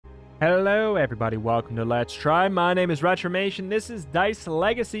Hello everybody, welcome to Let's Try. My name is Retromation. This is Dice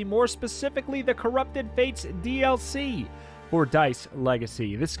Legacy, more specifically the Corrupted Fates DLC for Dice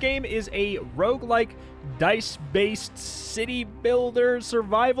Legacy. This game is a roguelike, dice-based city builder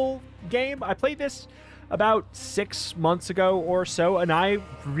survival game. I played this about 6 months ago or so, and I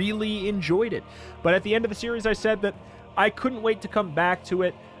really enjoyed it. But at the end of the series, I said that I couldn't wait to come back to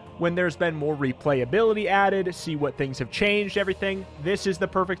it when there's been more replayability added, see what things have changed, everything. This is the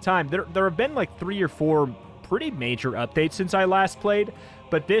perfect time. There have been like 3 or 4 pretty major updates since I last played,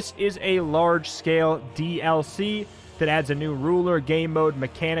 but this is a large-scale DLC that adds a new ruler, game mode,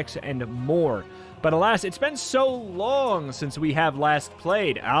 mechanics, and more. But alas, it's been so long since we have last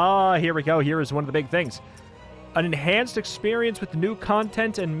played. Here we go. Here is one of the big things. An enhanced experience with new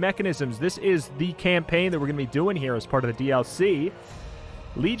content and mechanisms. This is the campaign that we're going to be doing here as part of the DLC.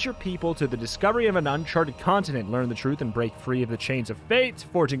 Lead your people to the discovery of an uncharted continent, learn the truth, and break free of the chains of fate,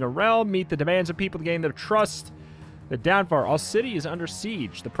 forging a realm, meet the demands of people to gain their trust. The downfall, all city is under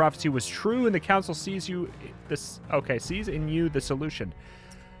siege. The prophecy was true, and the council sees in you the solution.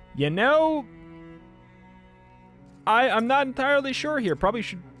 You know, I'm not entirely sure here. Probably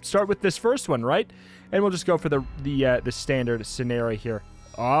should start with this first one, right? And we'll just go for the standard scenario here.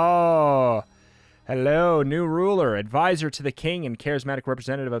 Oh. Hello, new ruler, advisor to the king and charismatic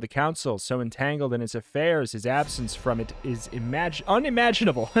representative of the council. So entangled in his affairs, his absence from it is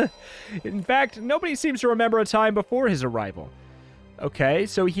unimaginable. In fact, nobody seems to remember a time before his arrival. Okay,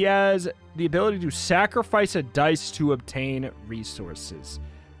 so he has the ability to sacrifice a dice to obtain resources.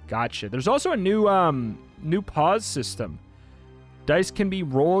 Gotcha. There's also a new pause system. Dice can be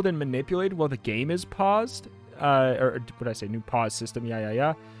rolled and manipulated while the game is paused. Or what did I say? New pause system.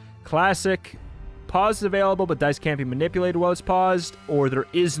 Yeah. Classic. Pause is available, but dice can't be manipulated while it's paused, or there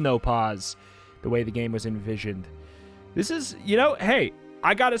is no pause, the way the game was envisioned. This is, you know, hey,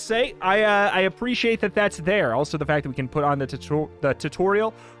 I gotta say, I appreciate that that's there. Also, the fact that we can put on the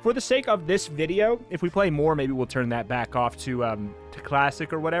tutorial. For the sake of this video, if we play more, maybe we'll turn that back off to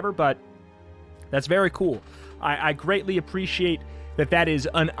classic or whatever, but that's very cool. I greatly appreciate that is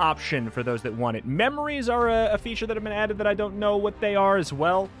an option for those that want it. Memories are a feature that have been added that I don't know what they are as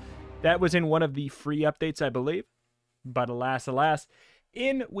well. That was in one of the free updates, I believe. But alas,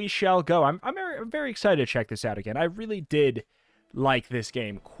 in we shall go. I'm very excited to check this out again. I really did like this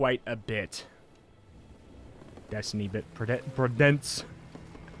game quite a bit. Destiny bit Prudence.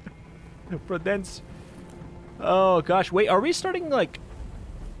 Prudence. Oh, gosh. Wait, are we starting, like...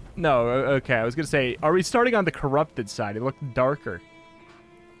 No, okay. I was going to say, are we starting on the corrupted side? It looked darker.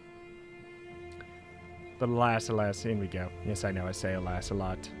 But alas, in we go. Yes, I know I say alas a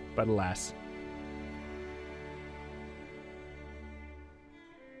lot. But alas.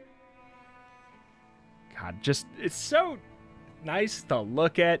 God, just, it's so nice to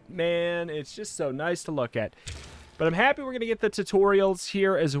look at, man. It's just so nice to look at. But I'm happy we're going to get the tutorials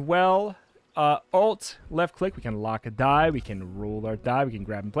here as well. Alt, left click, we can lock a die. We can roll our die. We can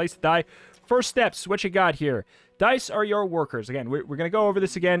grab and place the die. First steps, what you got here? Dice are your workers. Again, we're going to go over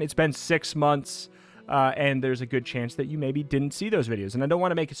this again. It's been 6 months. And there's a good chance that you maybe didn't see those videos. And I don't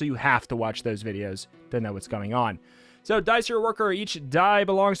want to make it so you have to watch those videos to know what's going on. So, dice are your worker. Each die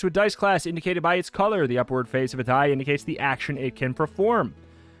belongs to a dice class indicated by its color. The upward face of a die indicates the action it can perform.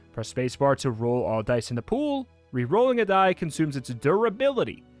 Press spacebar to roll all dice in the pool. Re-rolling a die consumes its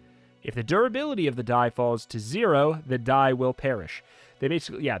durability. If the durability of the die falls to 0, the die will perish. They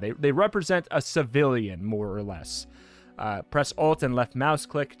basically, yeah, they represent a civilian, more or less. Press Alt and left mouse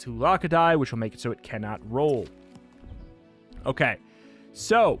click to lock a die, which will make it so it cannot roll. Okay,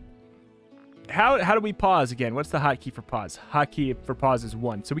 so how do we pause again? What's the hotkey for pause? Hotkey for pause is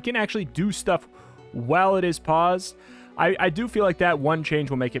 1. So we can actually do stuff while it is paused. I do feel like that one change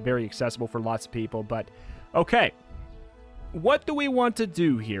will make it very accessible for lots of people, but okay. What do we want to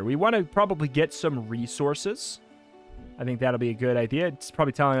do here? We want to probably get some resources. I think that'll be a good idea. It's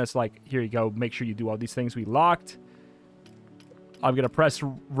probably telling us, like, here you go, make sure you do all these things we locked. I'm going to press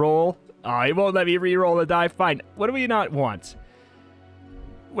roll. Oh, it won't let me re-roll the die. Fine. What do we not want?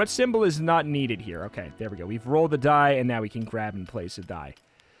 What symbol is not needed here? Okay, there we go. We've rolled the die, and now we can grab and place a die.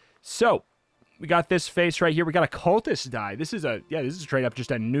 So, we got this face right here. We got a cultist die. This is straight up just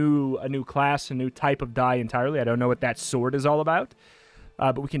a new class, a new type of die entirely. I don't know what that sword is all about.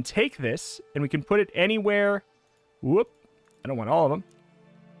 But we can take this, and we can put it anywhere. Whoop. I don't want all of them.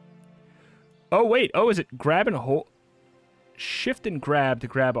 Oh, wait. Oh, is it grab and hold? Shift and grab to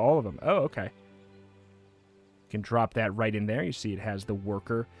grab all of them. Oh, okay. You can drop that right in there. You see it has the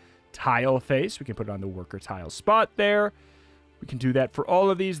worker tile face. We can put it on the worker tile spot there. We can do that for all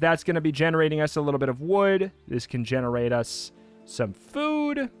of these. That's going to be generating us a little bit of wood. This can generate us some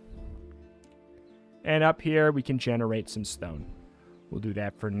food. And up here, we can generate some stone. We'll do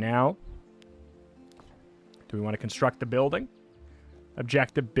that for now. Do we want to construct the building?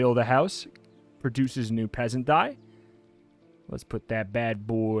 Objective, build a house. Produces new peasant dye. Let's put that bad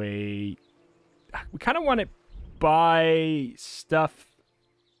boy... We kind of want to buy stuff,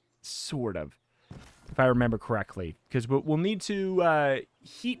 sort of, if I remember correctly. Because we'll need to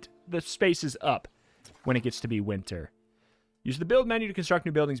heat the spaces up when it gets to be winter. Use the build menu to construct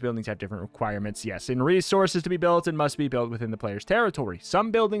new buildings. Buildings have different requirements. Yes, in resources to be built and must be built within the player's territory.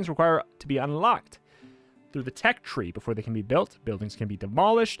 Some buildings require to be unlocked through the tech tree before they can be built. Buildings can be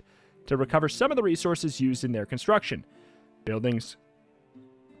demolished to recover some of the resources used in their construction. Buildings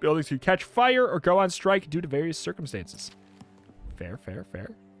can catch fire or go on strike due to various circumstances. Fair, fair,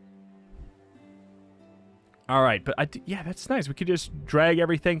 fair. All right, but yeah, that's nice. We could just drag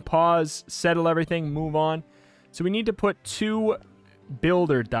everything, pause, settle everything, move on. So we need to put 2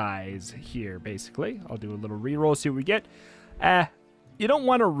 builder dies here, basically. I'll do a little reroll, see what we get. You don't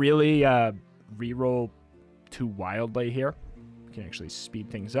want to really reroll too wildly here. We can actually speed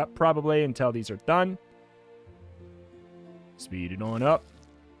things up, probably, until these are done. Speed it on up.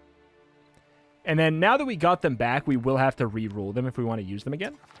 And then now that we got them back, we will have to reroll them if we want to use them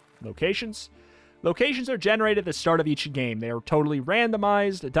again. Locations. Locations are generated at the start of each game. They are totally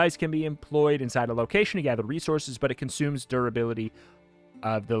randomized. Dice can be employed inside a location to gather resources, but it consumes durability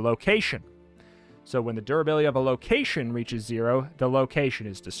of the location. So when the durability of a location reaches 0, the location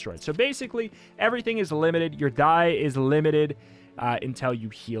is destroyed. So basically, everything is limited. Your die is limited until you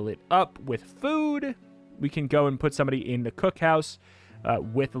heal it up with food. We can go and put somebody in the cookhouse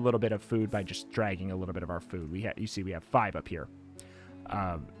with a little bit of food by just dragging a little bit of our food. You see we have 5 up here.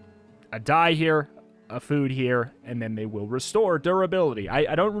 A die here, a food here, and then they will restore durability.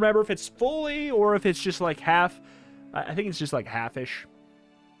 I don't remember if it's fully or if it's just like half. I think it's just like half-ish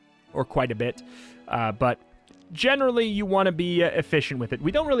or quite a bit. But generally, you want to be efficient with it.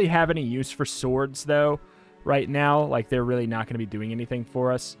 We don't really have any use for swords, though, right now. Like, they're really not going to be doing anything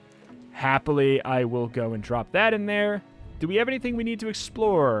for us. Happily, I will go and drop that in there. Do we have anything we need to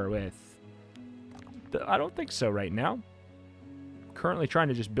explore with? I don't think so right now. Currently trying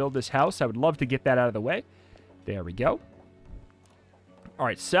to just build this house. I would love to get that out of the way. There we go. All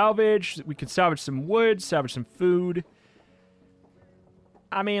right, salvage. We can salvage some wood, salvage some food.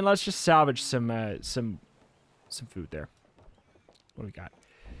 I mean, let's just salvage some food there. What do we got?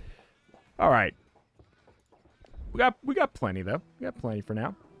 All right. We got plenty though. We got plenty for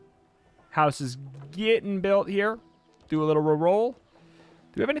now. House is getting built here. Do a little roll.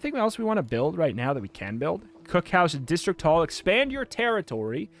 Do we have anything else we want to build right now that we can build? Cookhouse, District Hall. Expand your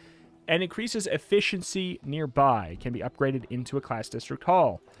territory and increases efficiency nearby. Can be upgraded into a class District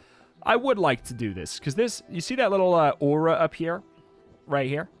Hall. I would like to do this because this, you see that little aura up here? Right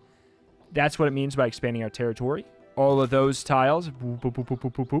here? That's what it means by expanding our territory. All of those tiles boop, boop, boop, boop,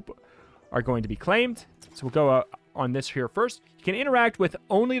 boop, boop, boop, are going to be claimed. So we'll go on this here first. You can interact with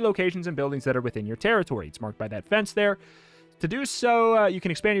only locations and buildings that are within your territory. It's marked by that fence there. To do so, you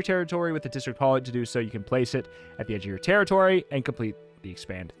can expand your territory with the District Hall. To do so, you can place it at the edge of your territory and complete the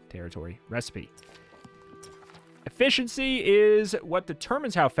expand territory recipe. Efficiency is what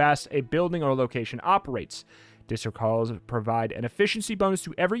determines how fast a building or location operates. District Halls provide an efficiency bonus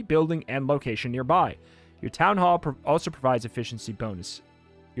to every building and location nearby. Your Town Hall also provides efficiency bonus.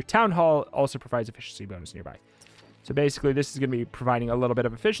 Your Town Hall also provides efficiency bonus nearby. So basically, this is going to be providing a little bit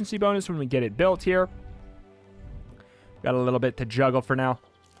of efficiency bonus when we get it built here. Got a little bit to juggle for now.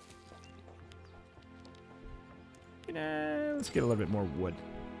 Let's get a little bit more wood.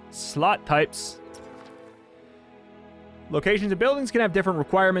 Slot types. Locations and buildings can have different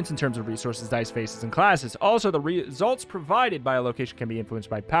requirements in terms of resources, dice, faces, and classes. Also, the results provided by a location can be influenced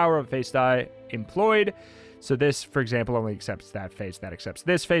by power of face die employed. So this, for example, only accepts that face, that accepts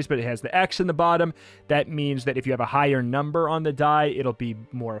this face, but it has the X in the bottom. That means that if you have a higher number on the die, it'll be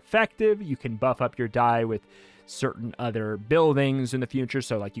more effective. You can buff up your die with certain other buildings in the future.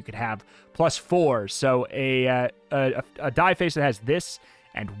 So like you could have +4. So a die face that has this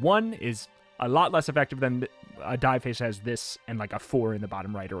and 1 is a lot less effective than a die face that has this and like a 4 in the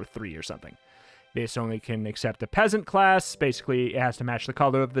bottom right or a 3 or something. This only can accept a peasant class. Basically, it has to match the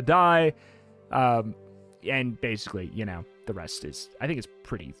color of the die. And basically, you know, the rest is, I think it's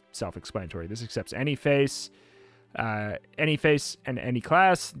pretty self-explanatory. This accepts any face and any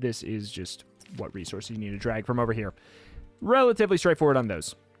class. This is just what resources you need to drag from over here. Relatively straightforward on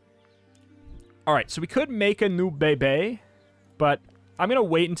those. All right, so we could make a new bebe, but I'm going to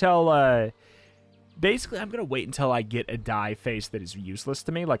wait until, basically, I'm going to wait until I get a die face that is useless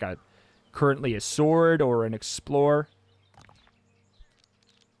to me, like currently a sword or an explorer.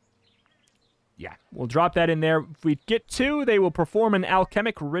 Yeah, we'll drop that in there. If we get 2, they will perform an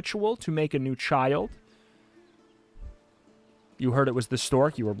alchemic ritual to make a new child. You heard it was the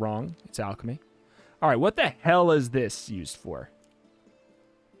stork. You were wrong. It's alchemy. All right, what the hell is this used for?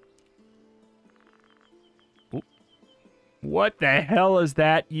 Oop. What the hell is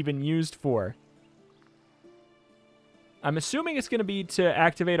that even used for? I'm assuming it's going to be to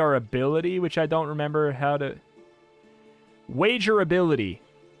activate our ability, which I don't remember how to... Wager ability.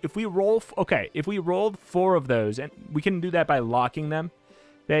 If we roll... Okay, if we rolled 4 of those, and we can do that by locking them,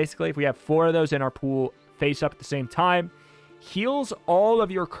 basically. If we have 4 of those in our pool face up at the same time, heals all of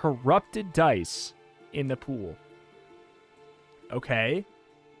your corrupted dice in the pool. Okay.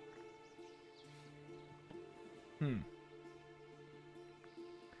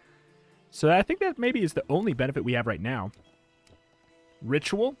 So I think that maybe is the only benefit we have right now.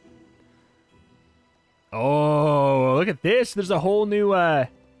 Ritual. Oh, look at this. There's a whole new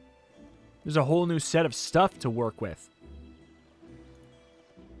set of stuff to work with.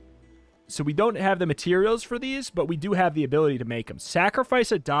 So we don't have the materials for these, but we do have the ability to make them.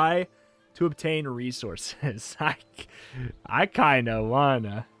 Sacrifice a die to obtain resources. I kind of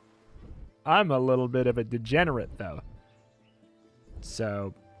wanna. I'm a little bit of a degenerate, though.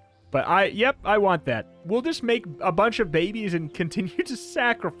 So, but I want that. We'll just make a bunch of babies and continue to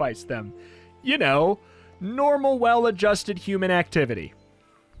sacrifice them. You know, normal, well-adjusted human activity.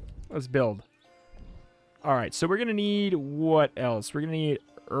 Let's build. All right, so we're going to need what else? We're going to need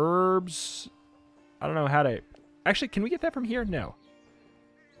herbs. I don't know how to... Actually, can we get that from here? No.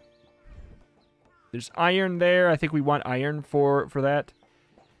 There's iron there. I think we want iron for that.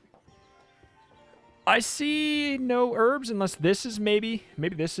 I see no herbs unless this is maybe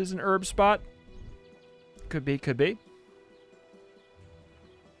this is an herb spot. Could be, could be.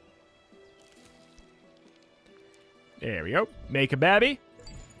 There we go. Make a babby.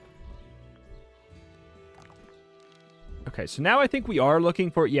 Okay, so now I think we are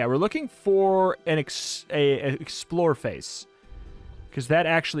looking for... Yeah, we're looking for an explore face. Because that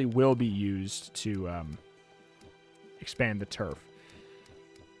actually will be used to expand the turf.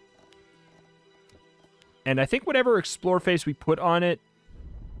 And I think whatever explore face we put on it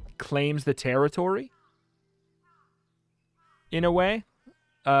claims the territory. In a way.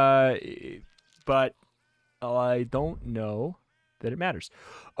 But I don't know that it matters.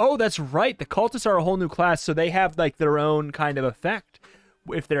 Oh, that's right. The cultists are a whole new class, so they have like their own kind of effect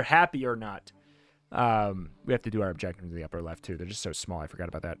if they're happy or not. We have to do our objectives in the upper left too. They're just so small. I forgot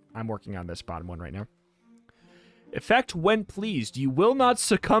about that. I'm working on this bottom one right now. Effect when pleased. You will not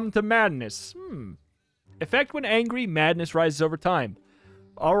succumb to madness. Effect when angry. Madness rises over time.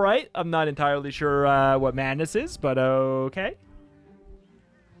 All right. I'm not entirely sure what madness is, but okay.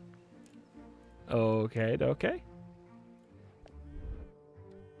 Okay.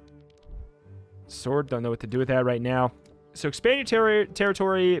 Sword, don't know what to do with that right now. So expand your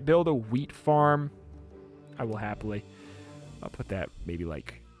territory, build a wheat farm. I will happily. I'll put that maybe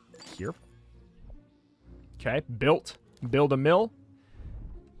like here. Okay, built. Build a mill.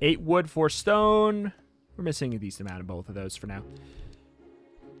 8 wood, 4 stone. We're missing a decent amount of both of those for now.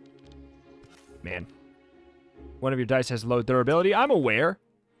 Man. One of your dice has low durability. I'm aware.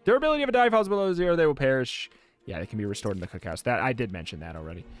 Durability of a die falls below 0, they will perish. Yeah, they can be restored in the cookhouse. That I did mention that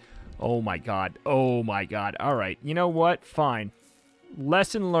already. Oh my god. Oh my god. All right. You know what? Fine.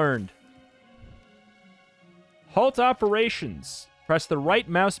 Lesson learned. Halt operations. Press the right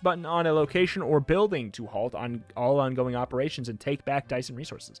mouse button on a location or building to halt on all ongoing operations and take back dice and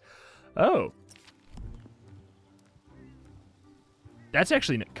resources. Oh. That's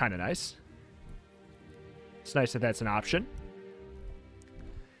actually kind of nice. It's nice that that's an option.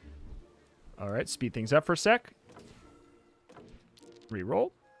 All right, speed things up for a sec. Reroll.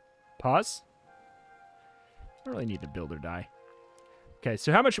 Pause. I don't really need to build or die. Okay,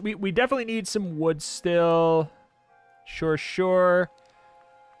 so how much... We definitely need some wood still. Sure.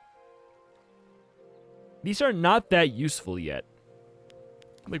 These are not that useful yet.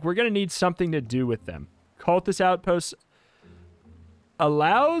 Like, we're going to need something to do with them. Cultist outposts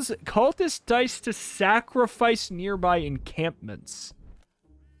allows cultist dice to sacrifice nearby encampments.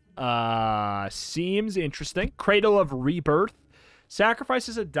 Seems interesting. Cradle of Rebirth.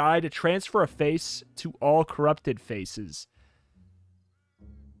 Sacrifices a die to transfer a face to all corrupted faces.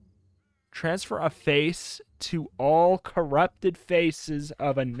 Transfer a face to all corrupted faces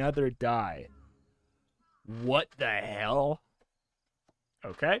of another die. What the hell?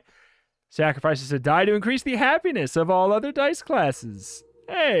 Okay. Sacrifices a die to increase the happiness of all other dice classes.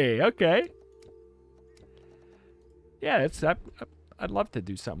 Hey, okay. Yeah, that's... I'd love to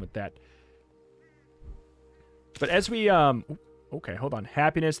do something with that. But as we, Okay, hold on.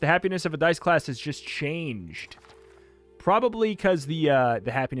 Happiness. The happiness of a dice class has just changed. Probably because the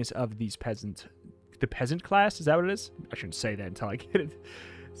happiness of these the peasant class, is that what it is? I shouldn't say that until I get it.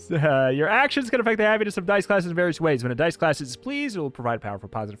 So, your actions can affect the happiness of dice classes in various ways. When a dice class is pleased, it will provide a powerful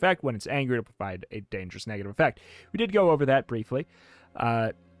positive effect. When it's angry, it will provide a dangerous negative effect. We did go over that briefly.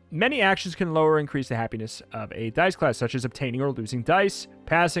 Many actions can lower or increase the happiness of a dice class, such as obtaining or losing dice,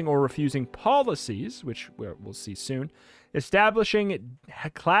 passing or refusing policies, which we'll see soon, establishing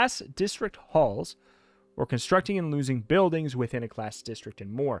class district halls, or constructing and losing buildings within a class district,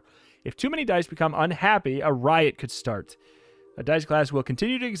 and more. If too many dice become unhappy, a riot could start. A dice class will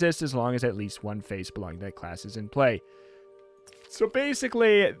continue to exist as long as at least one face belonging to that class is in play. So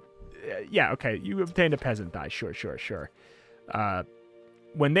basically, yeah, okay, you obtained a peasant die, sure.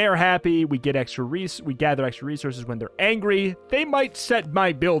 When they're happy, we get we gather extra resources. When they're angry, they might set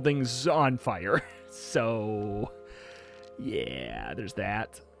my buildings on fire. So, yeah, there's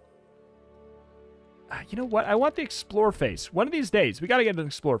that. You know what? I want the explore face. One of these days, we got to get an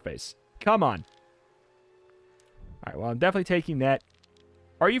explore face. Come on. All right, well, I'm definitely taking that.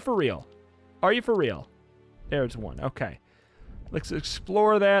 Are you for real? Are you for real? There's one. Okay. Let's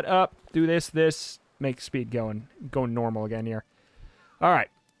explore that up. Do this. Make speed going normal again here. All right.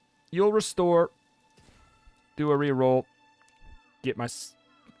 You'll restore. Do a reroll. Get myself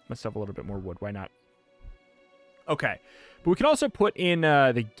a little bit more wood. Why not? Okay. But we can also put in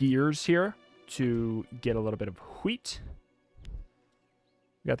the gears here to get a little bit of wheat.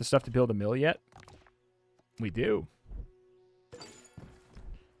 We got the stuff to build a mill yet? We do.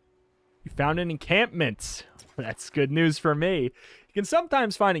 You found an encampment. That's good news for me. You can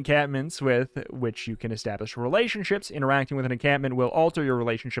sometimes find encampments with which you can establish relationships. Interacting with an encampment will alter your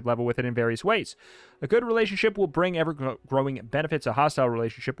relationship level with it in various ways. A good relationship will bring ever-growing benefits. A hostile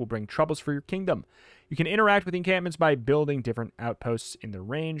relationship will bring troubles for your kingdom. You can interact with encampments by building different outposts in their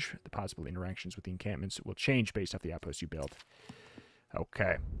range. The possible interactions with the encampments will change based off the outposts you build.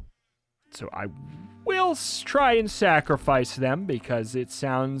 Okay. So I will try and sacrifice them because it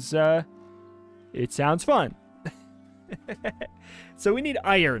sounds fun. So we need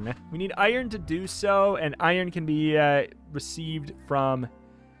iron. We need iron to do so, and iron can be received from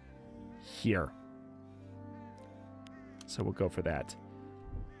here. So we'll go for that.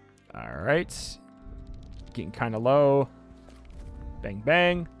 All right. Getting kind of low. Bang,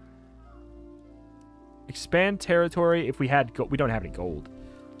 bang. Expand territory. If we had we don't have any gold.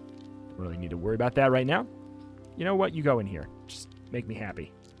 Don't really need to worry about that right now. You know what? You go in here. Just make me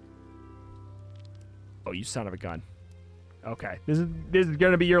happy. Oh, you son of a gun. Okay. This is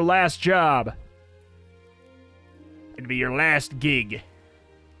going to be your last job. It'll be your last gig.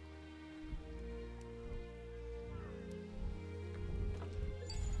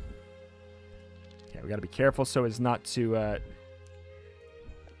 Okay, we got to be careful so as not to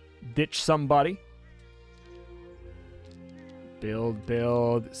ditch somebody.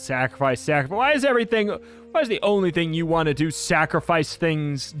 Build, sacrifice. Why is the only thing you want to do sacrifice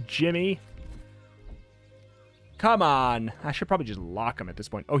things, Jimmy? Come on. I should probably just lock them at this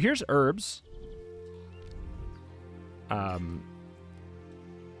point. Oh, here's herbs. Okay.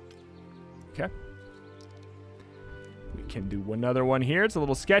 We can do another one here. It's a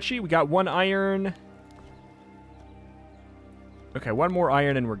little sketchy. We got one iron. Okay, one more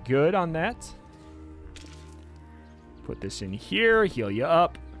iron and we're good on that. Put this in here. Heal you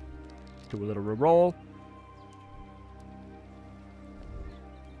up. Do a little reroll.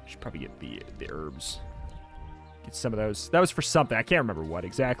 Should probably get the herbs. Get some of those. That was for something. I can't remember what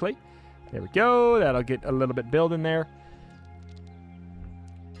exactly. There we go. That'll get a little bit build in there.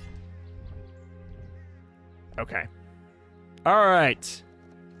 Okay. All right.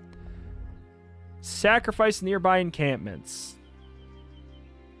 Sacrifice nearby encampments.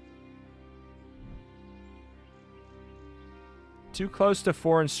 Too close to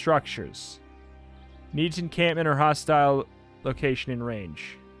foreign structures. Needs encampment or hostile location in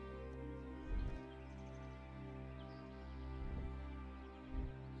range.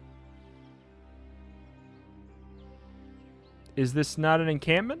 Is this not an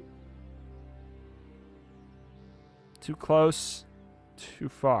encampment? Too close, too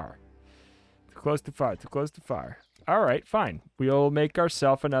far. Too close, too far, too close, too far. All right, fine. We'll make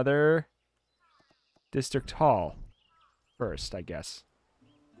ourselves another district hall first, I guess.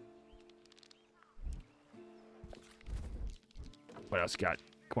 What else you got?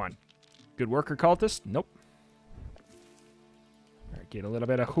 Come on. Good worker, cultist? Nope. All right, get a little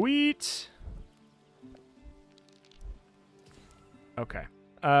bit of wheat. Okay.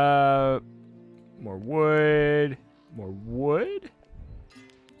 More wood. More wood?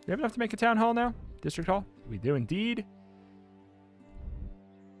 We have enough to make a town hall now? District hall? We do indeed.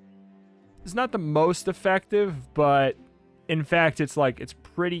 It's not the most effective, but in fact, it's like, it's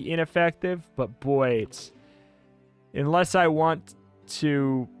pretty ineffective. But boy, it's, unless I want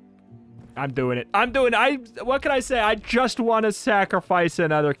to, I'm doing it. What can I say? I just want to sacrifice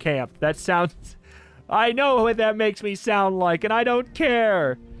another camp. That sounds, I know what that makes me sound like, and I don't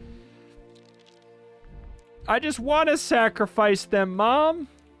care. I just want to sacrifice them, Mom.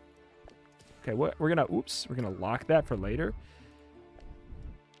 Okay, what we're gonna, oops, we're gonna lock that for later.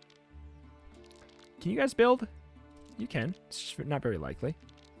 Can you guys build? You can. It's just not very likely.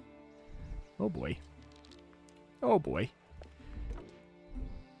 Oh boy. Oh boy.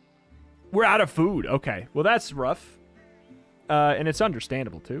 We're out of food. Okay, well that's rough. And it's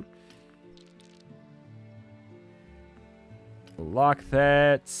understandable too. We'll lock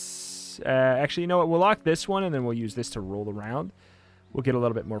that. Actually, you know what? We'll lock this one, and then we'll use this to roll around. We'll get a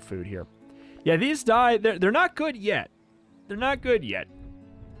little bit more food here. Yeah, these die. They're not good yet. They're not good yet.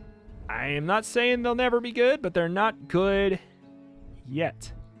 I am not saying they'll never be good, but they're not good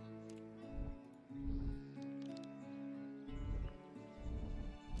yet.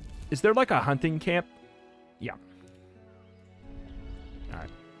 Is there like a hunting camp? Yeah. All right.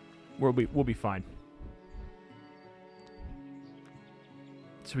 We'll be fine.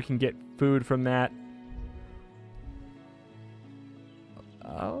 So we can get food from that.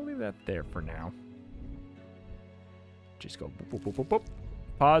 I'll leave that there for now. Just go boop, boop, boop, boop, boop.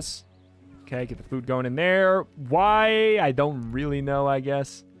 Pause. Okay, get the food going in there. Why? I don't really know, I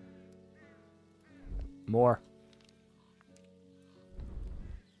guess. More.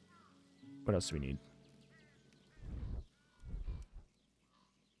 What else do we need?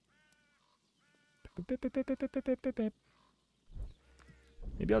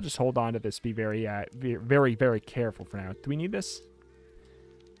 Maybe I'll just hold on to this. Be very, very, very careful for now. Do we need this?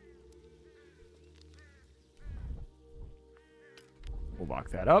 We'll lock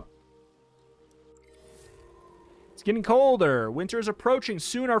that up. It's getting colder. Winter is approaching.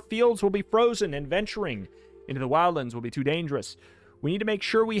 Soon our fields will be frozen, and venturing into the wildlands will be too dangerous. We need to make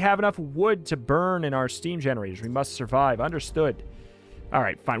sure we have enough wood to burn in our steam generators. We must survive. Understood. All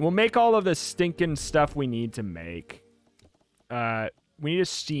right, fine. We'll make all of the stinking stuff we need to make. We need a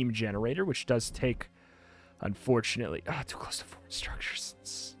steam generator, which does take, unfortunately... Ah, too close to forest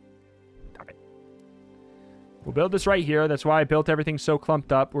structures. Damn it. We'll build this right here. That's why I built everything so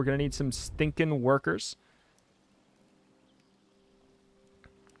clumped up. We're going to need some stinking workers.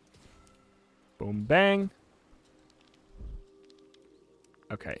 Boom, bang.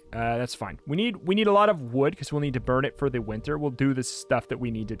 Okay, that's fine. We need a lot of wood because we'll need to burn it for the winter. We'll do the stuff that we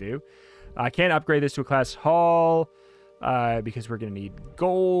need to do. I can't upgrade this to a class hall because we're going to need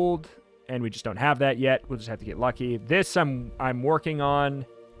gold, and we just don't have that yet. We'll just have to get lucky. This I'm working on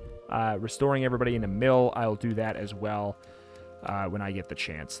restoring everybody in the mill. I'll do that as well when I get the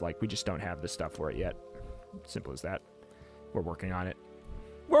chance. Like, we just don't have the stuff for it yet. Simple as that. We're working on it.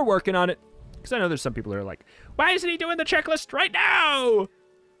 We're working on it. Because I know there's some people who are like, why isn't he doing the checklist right now?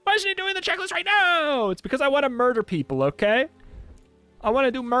 Why isn't he doing the checklist right now? It's because I want to murder people, okay? I want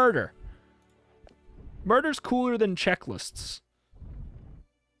to do murder. Murder's cooler than checklists.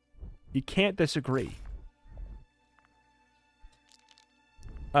 You can't disagree.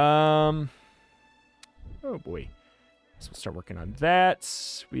 Oh boy. So we'll start working on that.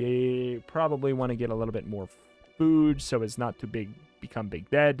 We probably want to get a little bit more food so it's not too big, become big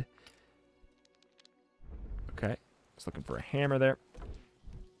dead. Okay. Just looking for a hammer there.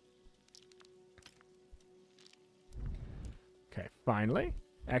 Okay, finally.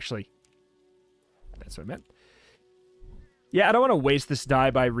 Actually, that's what I meant. Yeah, I don't want to waste this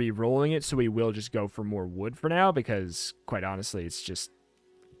die by re-rolling it, so we will just go for more wood for now, because, quite honestly, it's just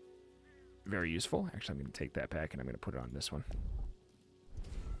very useful. Actually, I'm going to take that back, and I'm going to put it on this one.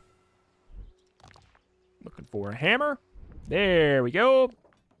 Looking for a hammer. There we go.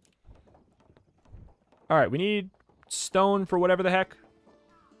 All right, we need stone for whatever the heck.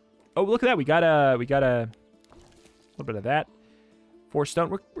 Oh, look at that. We got a little bit of that. 4 stone.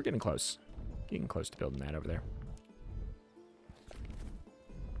 We're getting close. Getting close to building that over there.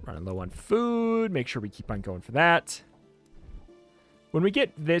 Running low on food. Make sure we keep on going for that. When we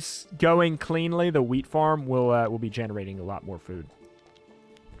get this going cleanly, the wheat farm will be generating a lot more food.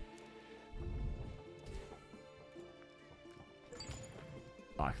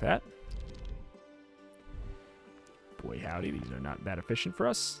 Lock that. Boy, howdy, these are not that efficient for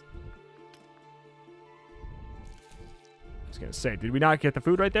us. I was going to say, did we not get the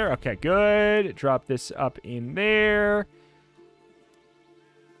food right there? Okay, good. Drop this up in there.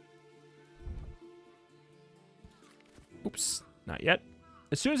 Oops, not yet.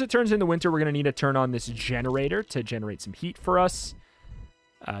 As soon as it turns into winter, we're going to need to turn on this generator to generate some heat for us.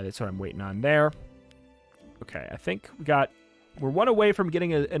 That's what I'm waiting on there. Okay, I think we're one away from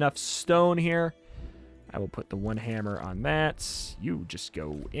getting enough stone here. I will put the one hammer on that. You just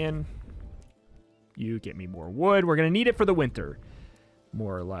go in. You get me more wood. We're going to need it for the winter,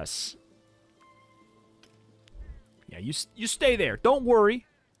 more or less. Yeah, you stay there. Don't worry.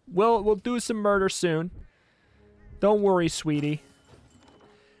 We'll do some murder soon. Don't worry, sweetie.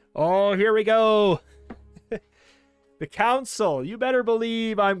 Oh, here we go. The council. You better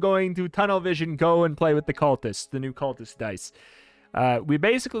believe I'm going to tunnel vision go and play with the cultists, the new cultist dice.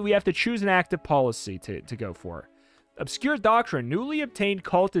 We have to choose an active policy to go for. Obscure doctrine. Newly obtained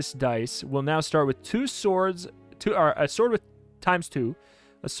cultist dice will now start with 2 swords, a sword with ×2,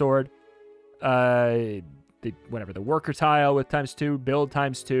 a sword, the worker tile with ×2, build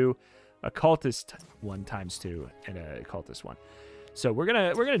 ×2, a cultist 1 ×2, and a cultist 1. So we're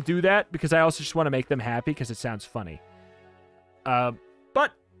gonna do that because I also just want to make them happy because it sounds funny.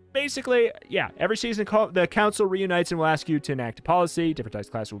 But basically, yeah, every season the council reunites and will ask you to enact a policy. Different dice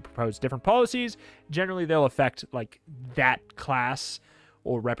classes will propose different policies. Generally, they'll affect like that class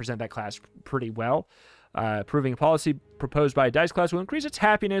or represent that class pretty well. Approving a policy proposed by a dice class will increase its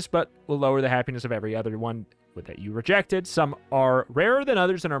happiness, but will lower the happiness of every other one that you rejected. Some are rarer than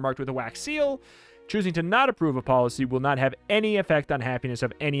others and are marked with a wax seal. Choosing to not approve a policy will not have any effect on happiness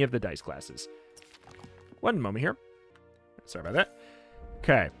of any of the dice classes. One moment here. Sorry about that.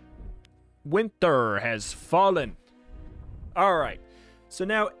 Okay. Winter has fallen. All right. So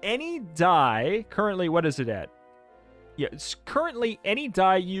now any die, currently, what is it at? Yeah, it's currently any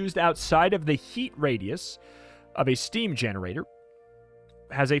die used outside of the heat radius of a steam generator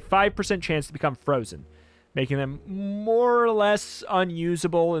has a 5% chance to become frozen, making them more or less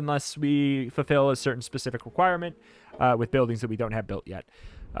unusable unless we fulfill a certain specific requirement with buildings that we don't have built yet.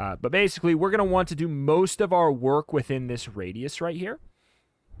 But basically, we're going to want to do most of our work within this radius right here.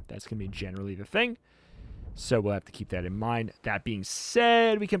 That's going to be generally the thing. So we'll have to keep that in mind. That being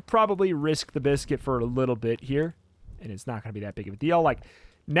said, we can probably risk the biscuit for a little bit here. And it's not going to be that big of a deal. Like,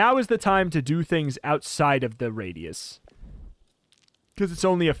 now is the time to do things outside of the radius. Because it's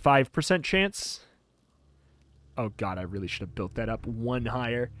only a 5% chance. Oh, God, I really should have built that up 1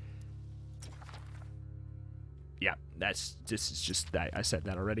 higher. Yeah, this is just that. I said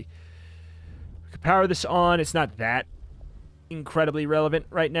that already. We can power this on. It's not that incredibly relevant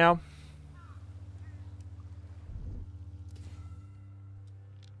right now.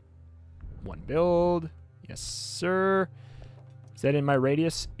 One build. Yes, sir. Is that in my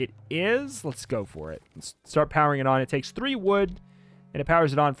radius? It is. Let's go for it. Let's start powering it on. It takes 3 wood, and it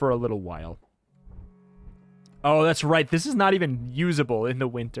powers it on for a little while. Oh, that's right. This is not even usable in the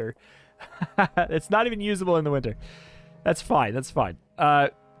winter. It's not even usable in the winter. That's fine. That's fine.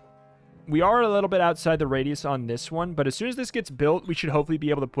 We are a little bit outside the radius on this one, but as soon as this gets built, we should hopefully be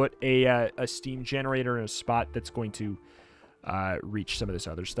able to put a steam generator in a spot that's going to reach some of this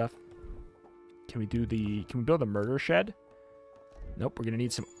other stuff. Can we build a murder shed? Nope, we're going to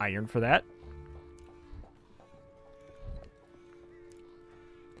need some iron for that.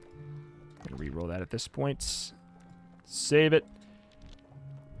 I'm going to re-roll that at this point. Save it.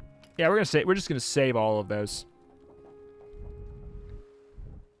 Yeah, we're just going to save all of those.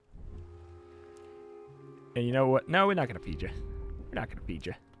 And you know what? No, we're not going to feed you. We're not going to feed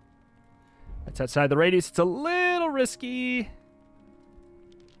you. That's outside the radius. It's a little risky.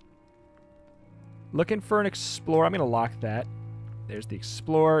 Looking for an explorer. I'm going to lock that. There's the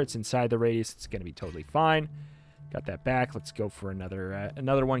explorer. It's inside the radius. It's going to be totally fine. Got that back. Let's go for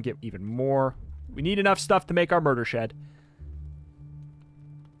another one. Get even more. We need enough stuff to make our murder shed.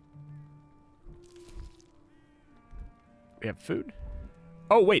 We have food.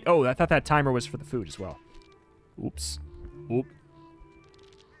 Oh, wait. Oh, I thought that timer was for the food as well. Oops. Oop.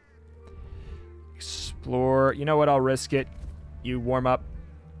 Explore. You know what? I'll risk it. You warm up.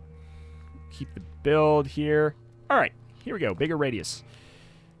 Keep the build here. All right. Here we go. Bigger radius.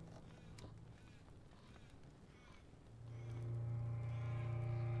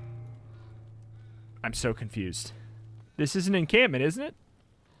 I'm so confused. This is an encampment, isn't it?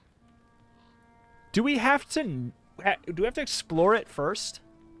 Do we have to explore it first?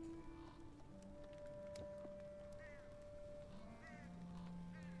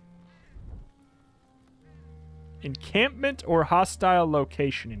 Encampment or hostile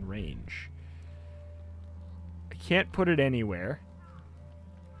location in range? I can't put it anywhere.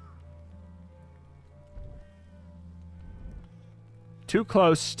 Too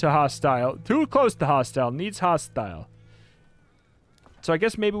close to hostile. Too close to hostile. Needs hostile. So I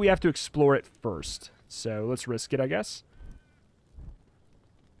guess maybe we have to explore it first. So let's risk it, I guess.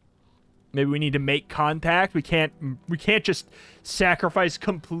 Maybe we need to make contact. We can't just sacrifice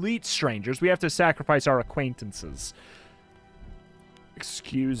complete strangers. We have to sacrifice our acquaintances.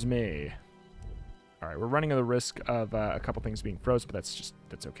 Excuse me. All right, we're running the risk of a couple things being frozen, but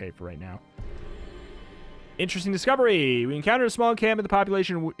that's okay for right now. Interesting discovery. We encountered a small encampment. The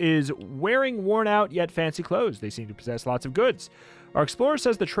population is wearing worn out yet fancy clothes. They seem to possess lots of goods. Our explorer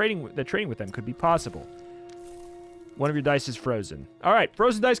says that trading with them could be possible. One of your dice is frozen. All right,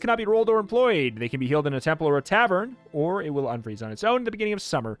 frozen dice cannot be rolled or employed. They can be healed in a temple or a tavern, or it will unfreeze on its own at the beginning of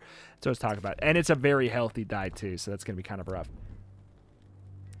summer. That's what I was talking about. And it's a very healthy die, too, so that's going to be kind of rough.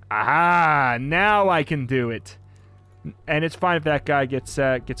 Aha! Now I can do it. And it's fine if that guy gets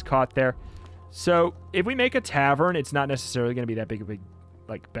caught there. So, if we make a tavern, it's not necessarily going to be that big of a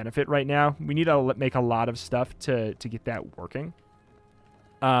benefit right now. We need to make a lot of stuff to get that working.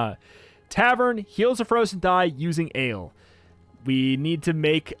 Tavern heals a frozen die using ale. We need to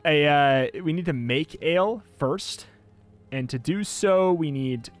make ale first, and to do so, we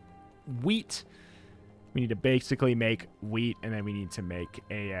need wheat. We need to basically make wheat, and then we need to make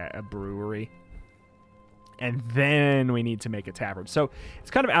a brewery. And then we need to make a tavern. So it's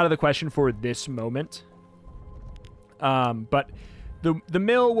kind of out of the question for this moment. But the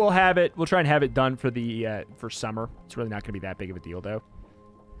mill will have it. We'll try and have it done for summer. It's really not going to be that big of a deal, though.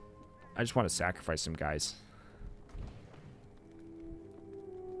 I just want to sacrifice some guys.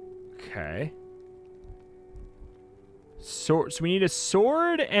 Okay. So we need a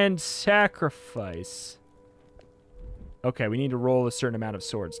sword and sacrifice. Okay, we need to roll a certain amount of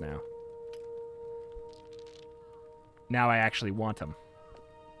swords now. Now I actually want them.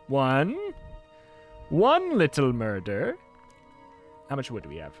 One little murder. How much wood do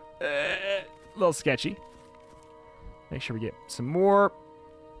we have? A little sketchy. Make sure we get some more.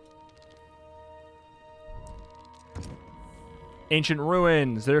 Ancient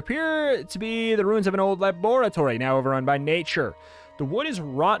ruins. There appear to be the ruins of an old laboratory, now overrun by nature. The wood is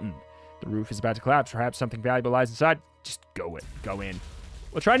rotten. The roof is about to collapse. Perhaps something valuable lies inside. Just go in.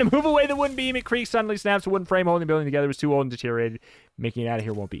 While trying to move away the wooden beam, it creaks, suddenly snaps. The wooden frame holding the building together is too old and deteriorated. Making it out of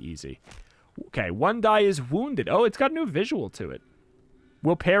here won't be easy. Okay, one die is wounded. Oh, it's got a new visual to it.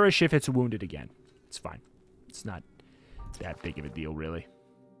 Will perish if it's wounded again. It's fine. It's not that big of a deal, really.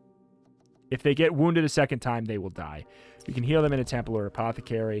 If they get wounded a second time, they will die. We can heal them in a temple or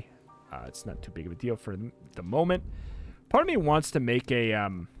apothecary. It's not too big of a deal for the moment. Part of me wants to make a...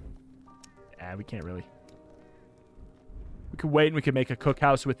 we can't really... We could wait and we could make a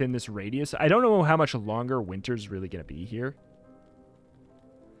cookhouse within this radius. I don't know how much longer winter's really going to be here.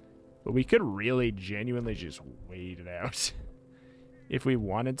 But we could really genuinely just wait it out. If we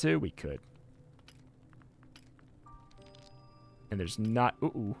wanted to, we could. And there's not...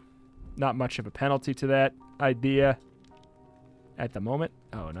 not much of a penalty to that idea at the moment.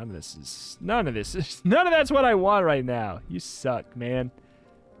 Oh, none of that's what I want right now. You suck, man.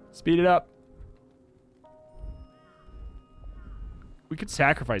 Speed it up. We could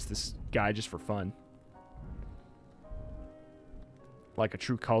sacrifice this guy just for fun. Like a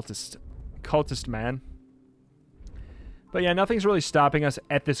true cultist man. But yeah, nothing's really stopping us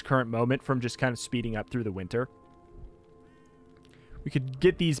at this current moment from just kind of speeding up through the winter. We could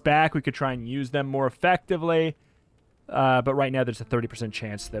get these back. We could try and use them more effectively. But right now, there's a 30%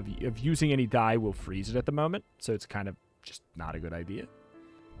 chance of using any die will freeze it at the moment. So it's kind of just not a good idea.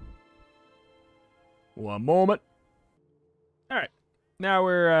 One moment. All right. Now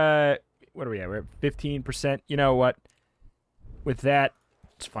we're, what are we at? We're at 15%. You know what? With that,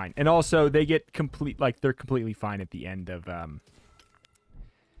 it's fine. And also, they get they're completely fine at the end of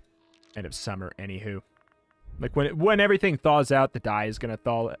summer, anywho. Like, when everything thaws out, the die is going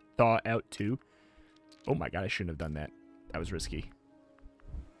to thaw out, too. Oh, my God, I shouldn't have done that. That was risky.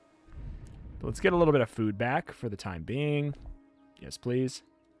 But let's get a little bit of food back for the time being. Yes, please.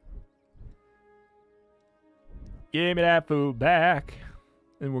 Give me that food back.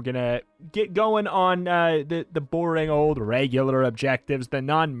 And we're going to get going on the boring old regular objectives, the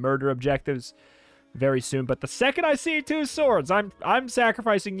non-murder objectives very soon. But the second I see 2 swords, I'm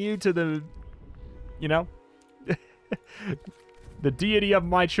sacrificing you to the, you know, the deity of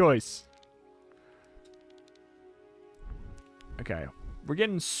my choice. Okay. We're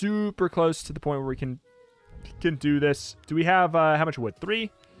getting super close to the point where we can do this. Do we have, how much wood? 3?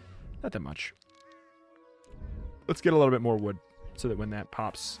 Not that much. Let's get a little bit more wood so that when that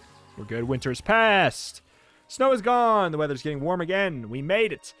pops, we're good. Winter's passed. Snow is gone. The weather's getting warm again. We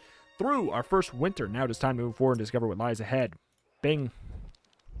made it through our first winter. Now it is time to move forward and discover what lies ahead. Bing.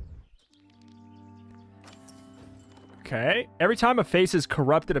 Okay. Every time a face is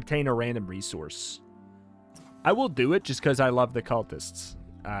corrupted, obtain a random resource. I will do it just because I love the cultists.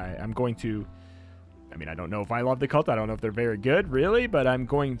 I'm going to... I mean, I don't know if I love the cult. I don't know if they're very good, really, but I'm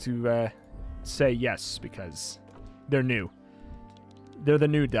going to say yes because they're new. They're the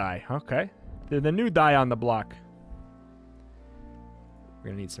new die. Okay. They're the new die on the block. We're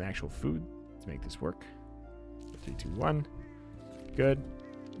going to need some actual food to make this work. 3, 2, 1. Good.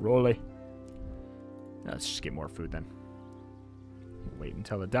 Rolly. Let's just get more food then. Wait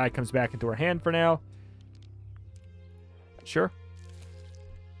until the die comes back into our hand for now. Sure.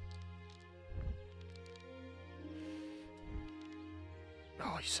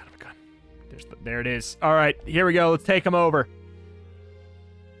 Oh, you son of a gun. There it is. All right, here we go. Let's take them over.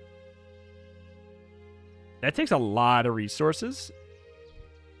 That takes a lot of resources.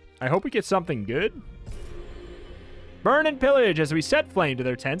 I hope we get something good. Burn and pillage. As we set flame to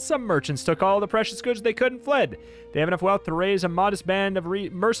their tents, some merchants took all the precious goods they could and fled. They have enough wealth to raise a modest band of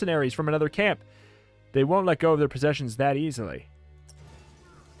mercenaries from another camp. They won't let go of their possessions that easily.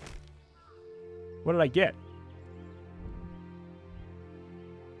 What did I get?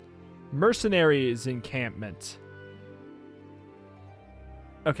 Mercenaries encampment.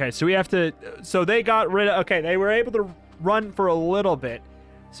 Okay, so we have to... So they got rid of... Okay, they were able to run for a little bit.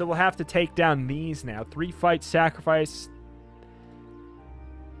 So we'll have to take down these now. 3 fight sacrifice.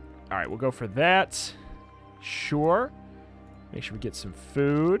 All right, we'll go for that. Sure. Make sure we get some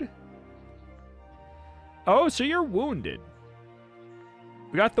food. Oh, so you're wounded.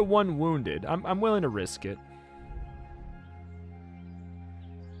 We got the one wounded. I'm willing to risk it.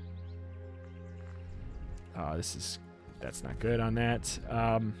 Oh, this is... That's not good on that.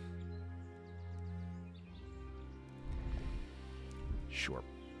 Sure.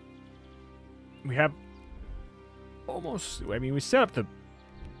 We have almost... I mean, we set up the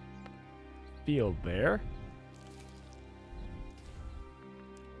field there.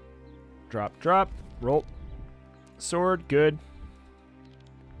 Drop, drop. Roll. Sword. Good.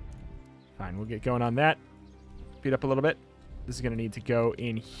 Fine, we'll get going on that. Speed up a little bit. This is going to need to go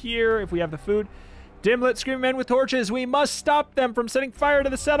in here if we have the food. Dimlit screaming men with torches. We must stop them from setting fire to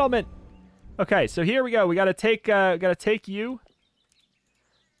the settlement. Okay, so here we go. We got to take you.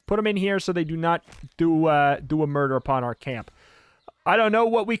 Put them in here so they do not do a murder upon our camp. I don't know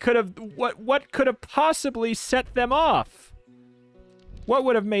what we could have... What could have possibly set them off? What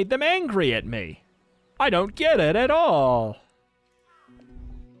would have made them angry at me? I don't get it at all.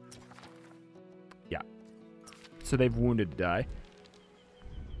 Yeah. So they've wounded to die.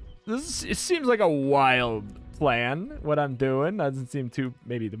 It seems like a wild plan, what I'm doing. Doesn't seem too,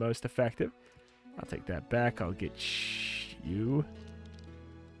 maybe the most effective. I'll take that back. I'll get you.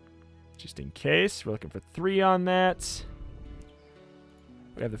 Just in case. We're looking for 3 on that.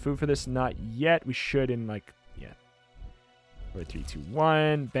 We have the food for this? Not yet. We should in like, yeah. 4, 3, 2,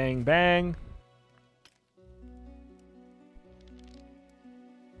 1. Bang, bang.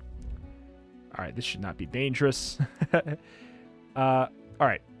 All right, this should not be dangerous. All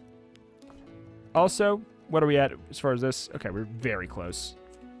right. Also, what are we at as far as this? Okay, we're very close.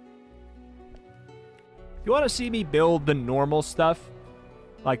 If you want to see me build the normal stuff,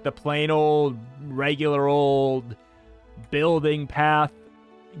 like the plain old, regular old building path,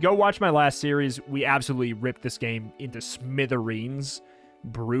 go watch my last series. We absolutely ripped this game into smithereens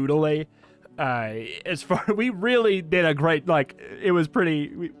brutally. As far we really did a great, like, it was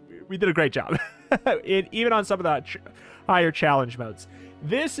pretty, we did a great job. Even on some of the higher challenge modes.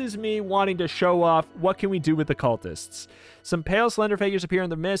 This is me wanting to show off what can we do with the cultists. Some pale, slender figures appear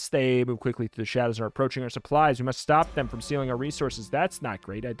in the mist. They move quickly through the shadows and are approaching our supplies. We must stop them from stealing our resources. That's not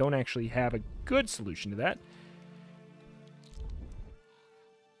great. I don't actually have a good solution to that.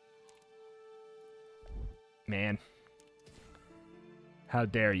 Man. How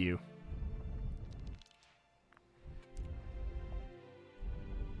dare you?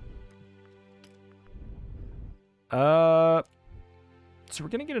 So we're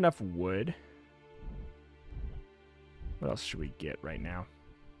gonna get enough wood. What else should we get right now?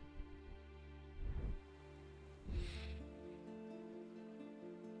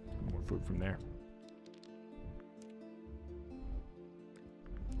 More food from there.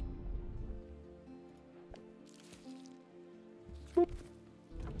 Boop.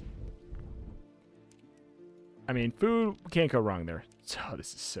 I mean, food can't go wrong there. Oh,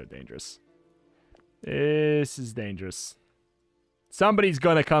 this is so dangerous. This is dangerous. Somebody's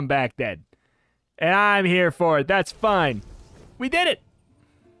gonna come back dead. And I'm here for it. That's fine. We did it!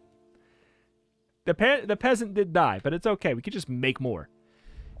 The peasant did die, but it's okay. We could just make more.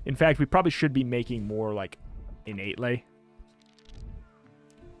 In fact, we probably should be making more, like, innately.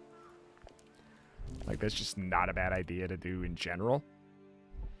 Like, that's just not a bad idea to do in general.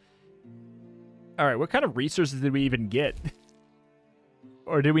 Alright, what kind of resources did we even get?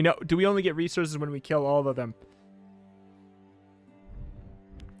 Or do we only get resources when we kill all of them?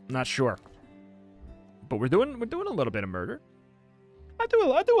 Not sure. But we're doing a little bit of murder. I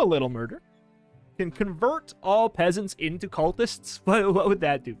do a little murder. Can convert all peasants into cultists. What would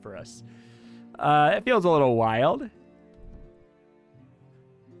that do for us? It feels a little wild.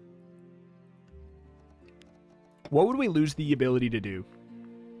 What would we lose the ability to do?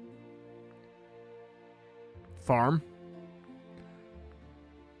 Farm.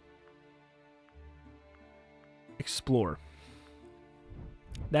 Explore.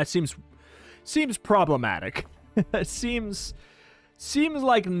 That seems problematic. seems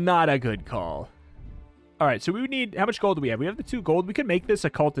like not a good call. All right, so we would need, how much gold do we have? We have the 2 gold. We could make this a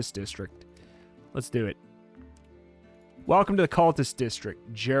cultist district. Let's do it. Welcome to the cultist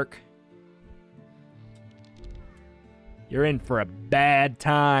district, jerk. You're in for a bad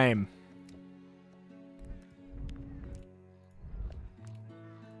time.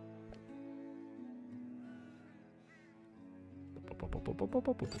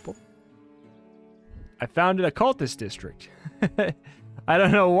 I founded a cultist district. I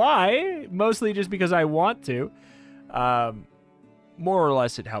don't know why. Mostly just because I want to. More or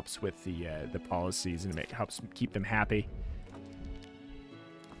less, it helps with the policies and it helps keep them happy.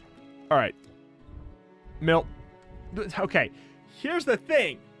 All right. Milt. Okay. Here's the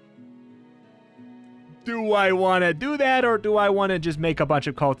thing. Do I want to do that, or do I want to just make a bunch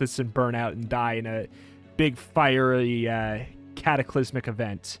of cultists and burn out and die in a big fiery cataclysmic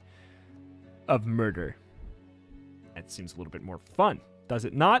event of murder? That seems a little bit more fun, does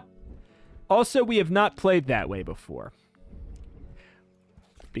it not? Also, we have not played that way before,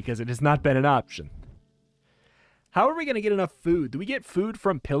 because it has not been an option. How are we going to get enough food? Do we get food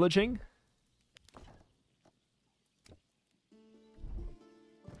from pillaging?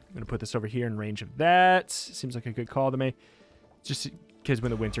 I'm going to put this over here in range of that. Seems like a good call to me. Just because when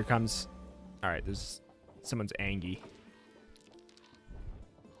the winter comes... Alright, there's... Someone's angry.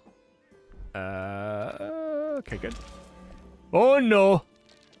 Okay, good. Oh, no!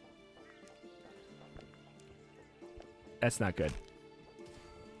 That's not good.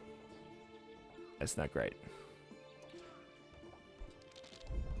 That's not great.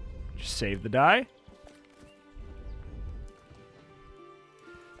 Just save the die.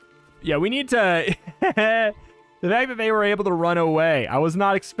 Yeah, we need to... The fact that they were able to run away. I was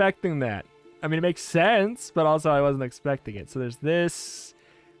not expecting that. I mean, it makes sense, but also I wasn't expecting it. So there's this.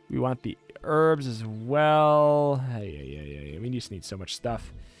 We want the herbs as well. Yeah. We just need so much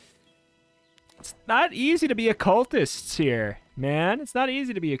stuff. It's not easy to be a cultist here, man. It's not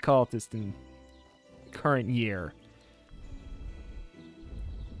easy to be a cultist in the current year.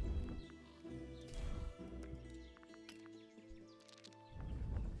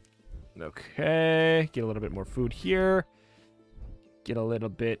 Okay, get a little bit more food here. Get a little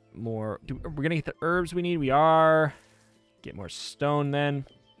bit more... We're going to get the herbs we need. We are. Get more stone then.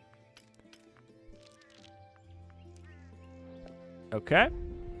 Okay.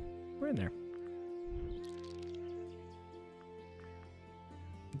 We're in there.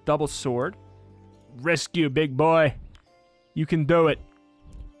 Double sword. Rescue, big boy. You can do it.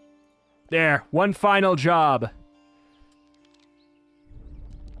 There. One final job.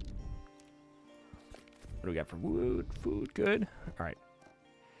 What do we got for wood? Food, good. All right.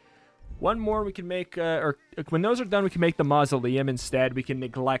 One more we can make, or when those are done, we can make the mausoleum instead. We can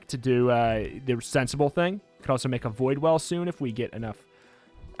neglect to do the sensible thing. We could also make a void well soon if we get enough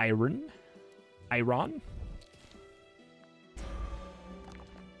iron. Iron?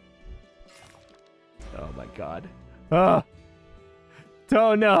 Oh my god. Oh!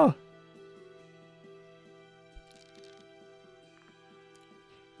 Oh no!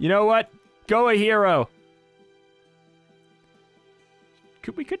 You know what? Go a hero!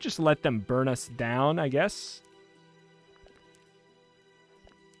 We could just let them burn us down, I guess.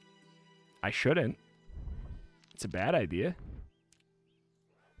 I shouldn't. It's a bad idea.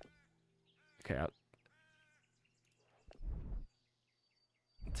 Okay, I'll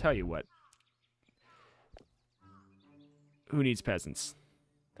tell you what. Who needs peasants?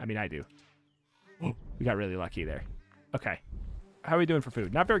 I mean, I do. Oh, we got really lucky there. Okay. How are we doing for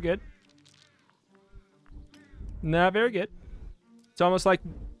food? Not very good. Not very good. It's almost like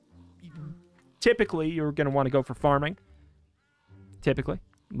typically you're going to want to go for farming. Typically.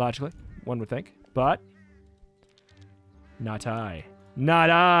 Logically. One would think. But not I. Not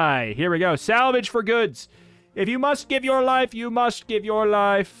I. Here we go. Salvage for goods. If you must give your life, you must give your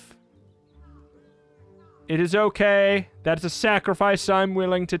life. It is okay. That's a sacrifice I'm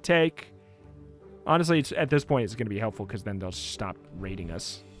willing to take. Honestly, at this point, it's going to be helpful because then they'll stop raiding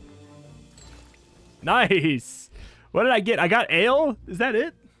us. Nice. What did I get? I got ale? Is that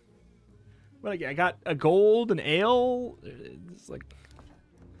it? What did I get? I got a gold, an ale. It's like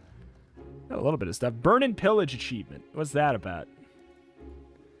a little bit of stuff. Burn and pillage achievement. What's that about?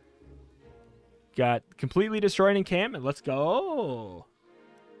 Got completely destroyed encampment. Let's go.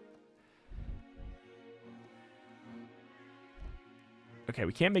 Okay,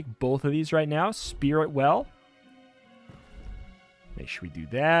 we can't make both of these right now. Spirit well. Make sure we do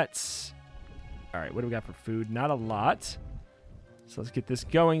that. All right, what do we got for food? Not a lot. So let's get this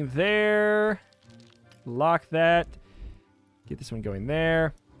going there. Lock that. Get this one going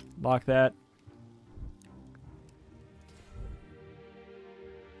there. Lock that.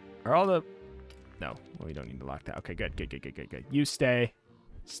 Are all the... No, well, we don't need to lock that. Okay, good, good, good, good, good, good. You stay.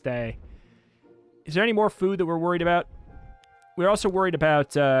 Stay. Is there any more food that we're worried about? We're also worried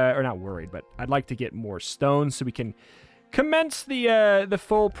about, or not worried, but I'd like to get more stone so we can commence the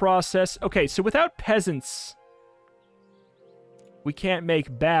full process. Okay, so without peasants, we can't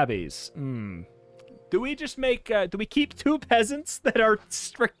make babbies. Do we just make, do we keep 2 peasants that are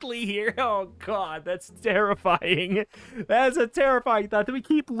strictly here? Oh, God, that's terrifying. That's a terrifying thought. Do we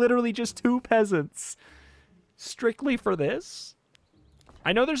keep literally just 2 peasants strictly for this?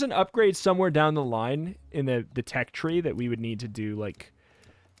 I know there's an upgrade somewhere down the line in the tech tree that we would need to do, like,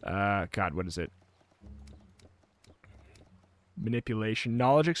 God, what is it? Manipulation.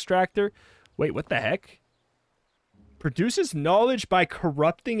 Knowledge extractor. Wait, what the heck? Produces knowledge by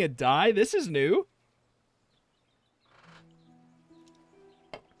corrupting a die? This is new.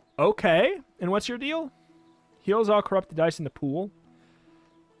 Okay. And what's your deal? Heals all corrupted dice in the pool.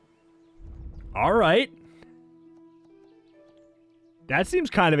 All right. That seems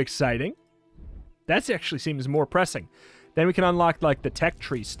kind of exciting. That actually seems more pressing. Then we can unlock, like, the tech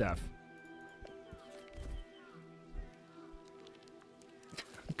tree stuff.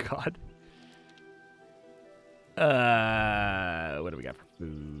 God. What do we got for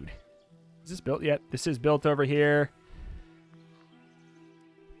food? Is this built yet? This is built over here.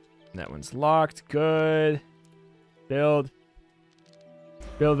 That one's locked. Good. Build.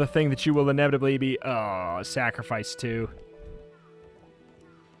 Build the thing that you will inevitably be... Oh, sacrifice to.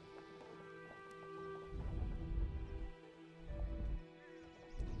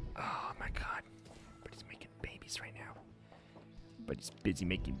 Oh, my God. But he's making babies right now. But he's busy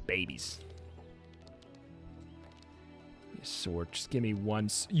making babies. Sword. Just give me one.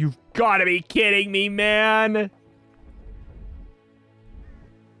 You've got to be kidding me, man.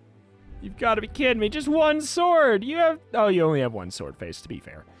 You've got to be kidding me. Just one sword. You have... Oh, you only have one sword face, to be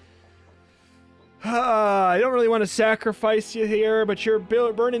fair. I don't really want to sacrifice you here, but you're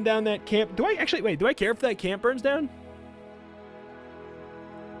burning down that camp. Do I actually... Wait, do I care if that camp burns down?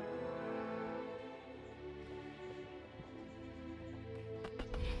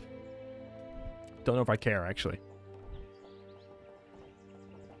 Don't know if I care, actually.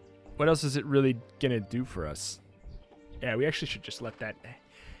 What else is it really gonna do for us? Yeah, we actually should just let that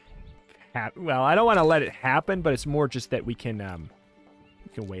happen. Well, I don't want to let it happen, but it's more just that we can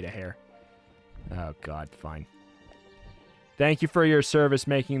wait a hair. Oh, God, fine. Thank you for your service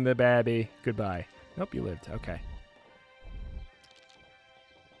making the babby. Goodbye. Nope, you lived. Okay.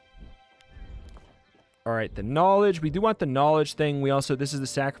 All right, the knowledge. We do want the knowledge thing. We also... This is the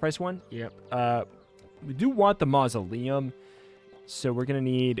sacrifice one? Yep. We do want the mausoleum. So we're going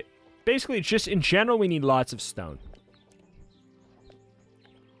to need... Basically, just in general, we need lots of stone.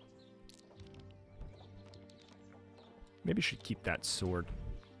 Maybe I should keep that sword.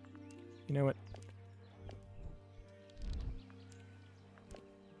 You know what?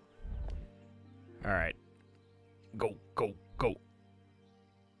 All right. Go, go, go.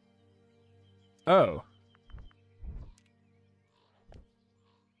 Oh.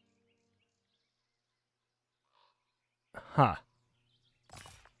 Huh.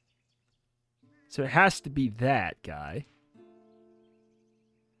 So it has to be that guy.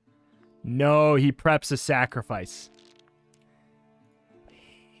 No, he preps a sacrifice.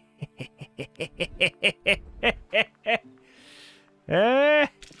 All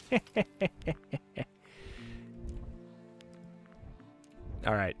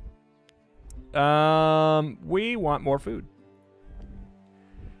right. We want more food.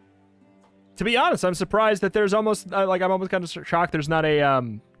 To be honest, I'm surprised that there's almost I'm almost kind of shocked there's not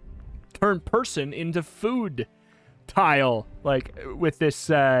a turn person into food tile like with this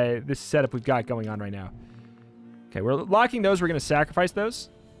this setup we've got going on right now. Okay, we're locking those. We're going to sacrifice those.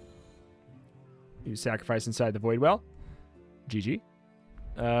 You sacrifice inside the void well. GG.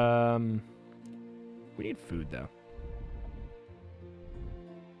 We need food, though.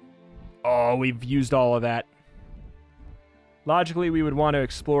 Oh, we've used all of that. Logically, we would want to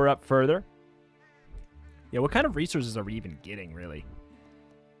explore up further. Yeah, what kind of resources are we even getting, really?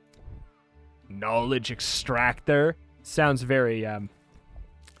 Knowledge extractor. Sounds very,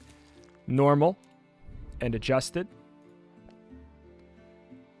 normal and adjusted.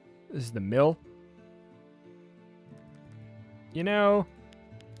 This is the mill. You know,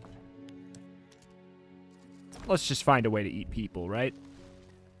 let's just find a way to eat people, right?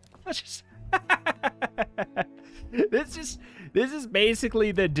 Let's just... This is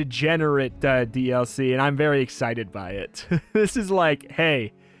basically the degenerate DLC, and I'm very excited by it. This is like,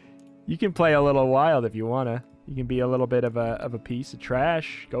 hey, you can play a little wild if you wanna. You can be a little bit of a piece of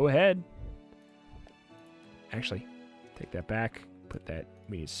trash. Go ahead. Actually, take that back. Put that.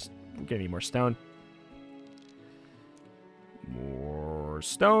 We're gonna need more stone. More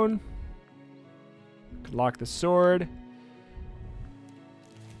stone. Could lock the sword.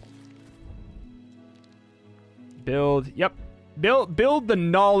 Build. Yep. Build the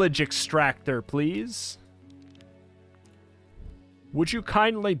knowledge extractor, please. Would you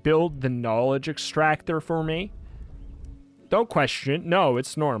kindly build the knowledge extractor for me? Don't question it. No,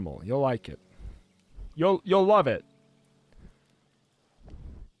 it's normal. You'll like it. You'll love it.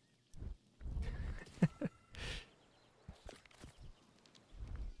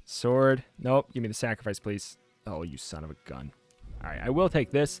 Sword. Nope. Give me the sacrifice, please. Oh, you son of a gun. All right. I will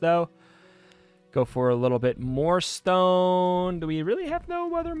take this, though. Go for a little bit more stone. Do we really have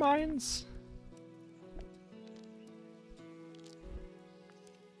no other mines?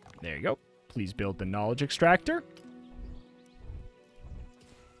 There you go. Please build the knowledge extractor.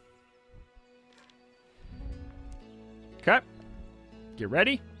 Okay. Get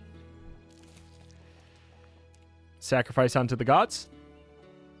ready. Sacrifice unto the gods.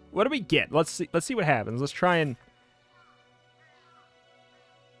 What do we get? Let's see what happens. Let's try and...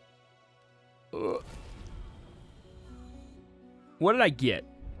 What did I get?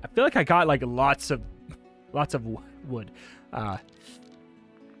 I feel like I got like lots of wood. All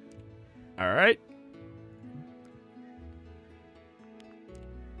right.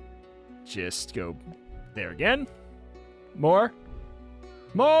 Just go there again. More.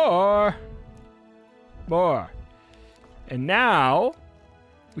 And now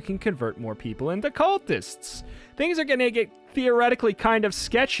we can convert more people into cultists. Things are going to get theoretically kind of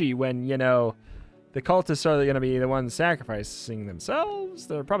sketchy when, you know, the cultists are going to be the ones sacrificing themselves.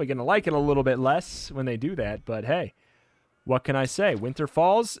 They're probably going to like it a little bit less when they do that, but hey, what can I say? Winter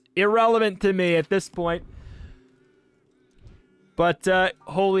falls? Irrelevant to me at this point. But,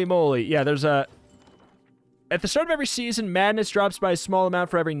 holy moly. Yeah, there's a... At the start of every season, madness drops by a small amount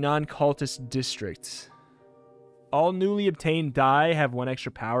for every non-cultist district. All newly obtained die have 1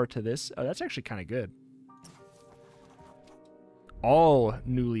 extra power to this. Oh, that's actually kind of good. All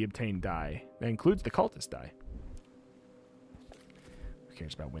newly obtained die. That includes the cultist die. Who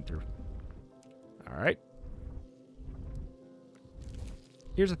cares about winter? Alright.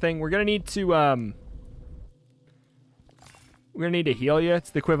 Here's the thing. We're going to need to, we're going to need to heal you. It's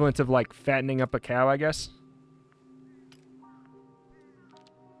the equivalent of, like, fattening up a cow, I guess.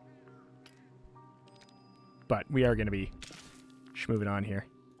 But we are going to be moving on here.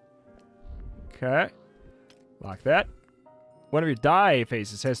 Okay. Lock that. One of your die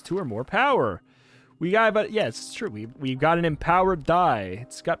faces has 2 or more power. We got, but yeah, it's true. We've got an empowered die.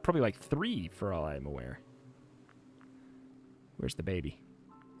 It's got probably like 3 for all I'm aware. Where's the baby?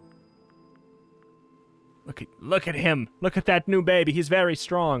 Look at him. Look at that new baby. He's very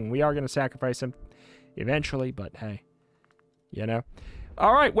strong. We are going to sacrifice him eventually, but hey, you know.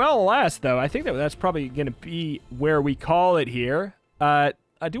 All right. Well, alas, though, I think that's probably going to be where we call it here. I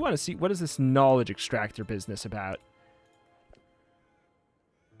do want to see, what is this knowledge extractor business about?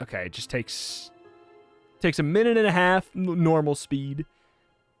 Okay, it just takes a minute and a half, normal speed.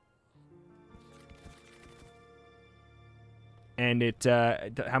 And it,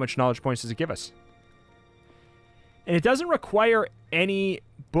 how much knowledge points does it give us? And it doesn't require any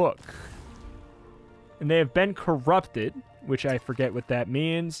book. And they have been corrupted, which I forget what that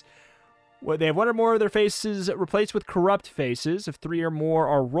means. Well, they have 1 or more of their faces replaced with corrupt faces. If 3 or more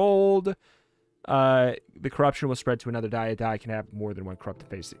are rolled, the corruption will spread to another die. A die can have more than 1 corrupted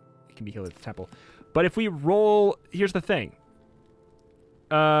face. It can be healed at the temple. But if we roll... Here's the thing.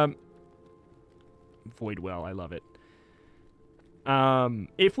 Void well. I love it.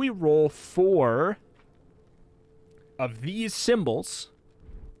 If we roll 4 of these symbols,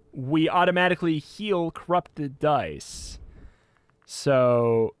 we automatically heal corrupted dice.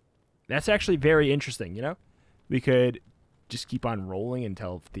 So that's actually very interesting, you know? We could just keep on rolling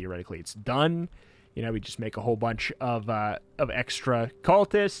until theoretically it's done. You know, we just make a whole bunch of extra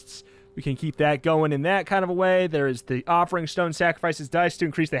cultists. We can keep that going in that kind of a way. There is the offering stone, sacrifices dice to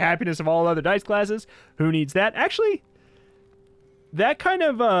increase the happiness of all other dice classes. Who needs that? Actually, that kind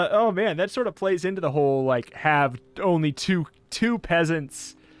of, oh man, that sort of plays into the whole, like, have only two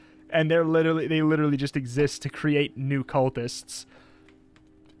peasants, and they literally just exist to create new cultists.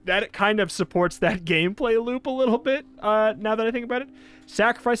 That kind of supports that gameplay loop a little bit, now that I think about it.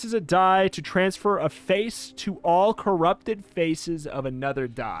 Sacrifices a die to transfer a face to all corrupted faces of another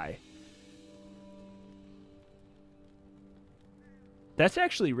die. That's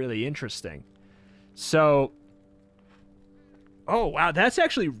actually really interesting. So, oh wow, that's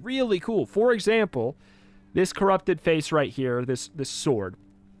actually really cool. For example, this corrupted face right here, this sword.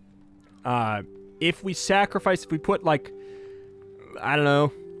 If we sacrifice, if we put, like, I don't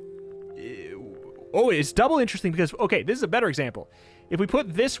know. Oh, it's double interesting because, okay, this is a better example. If we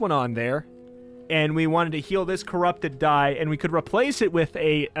put this one on there and we wanted to heal this corrupted die, and we could replace it with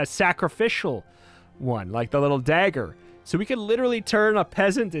a sacrificial one, like the little dagger. So we could literally turn a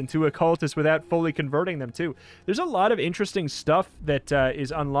peasant into a cultist without fully converting them too. There's a lot of interesting stuff that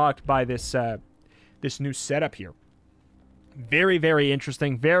is unlocked by this this new setup here. Very, very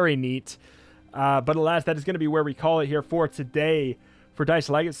interesting, very neat. But alas, that is going to be where we call it here for today for Dice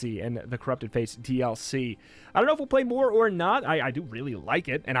Legacy and the Corrupted Face DLC. I don't know if we'll play more or not. I do really like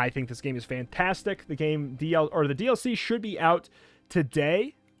it, and I think this game is fantastic. The game the DLC should be out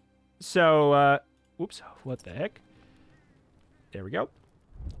today. So, whoops, what the heck? There we go.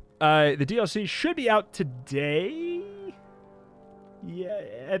 The DLC should be out today. Yeah,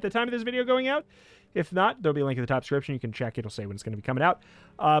 at the time of this video going out. If not, there'll be a link in the top description. You can check. It'll say when it's going to be coming out.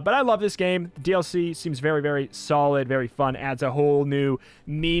 But I love this game. The DLC seems very, very solid, very fun. Adds a whole new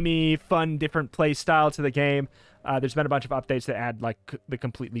memey, fun, different play style to the game. There's been a bunch of updates that add, like, the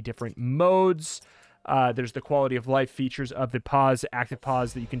completely different modes. There's the quality of life features of the pause, active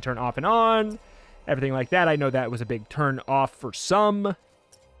pause that you can turn off and on. Everything like that. I know that was a big turn off for some.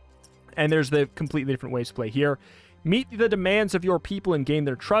 And there's the completely different ways to play here. Meet the demands of your people and gain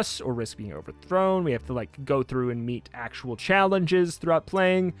their trust or risk being overthrown. We have to, like, go through and meet actual challenges throughout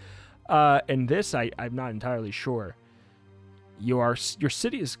playing. And this, I'm not entirely sure. Your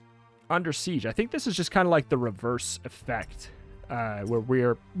city is under siege. I think this is just kind of like the reverse effect.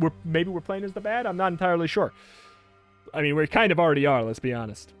 Where maybe we're playing as the bad. I'm not entirely sure. I mean, we kind of already are, let's be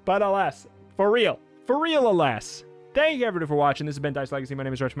honest. But alas, for real, alas. Thank you everyone for watching. This has been Dice Legacy. My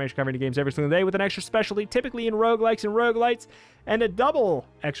name is Reformation, covering the games every single day with an extra specialty, typically in roguelikes and roguelites, and a double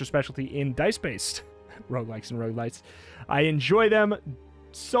extra specialty in dice-based roguelikes and roguelites. I enjoy them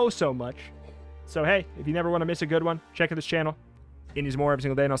so much. So hey, if you never want to miss a good one, check out this channel. It needs more every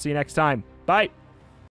single day, and I'll see you next time. Bye!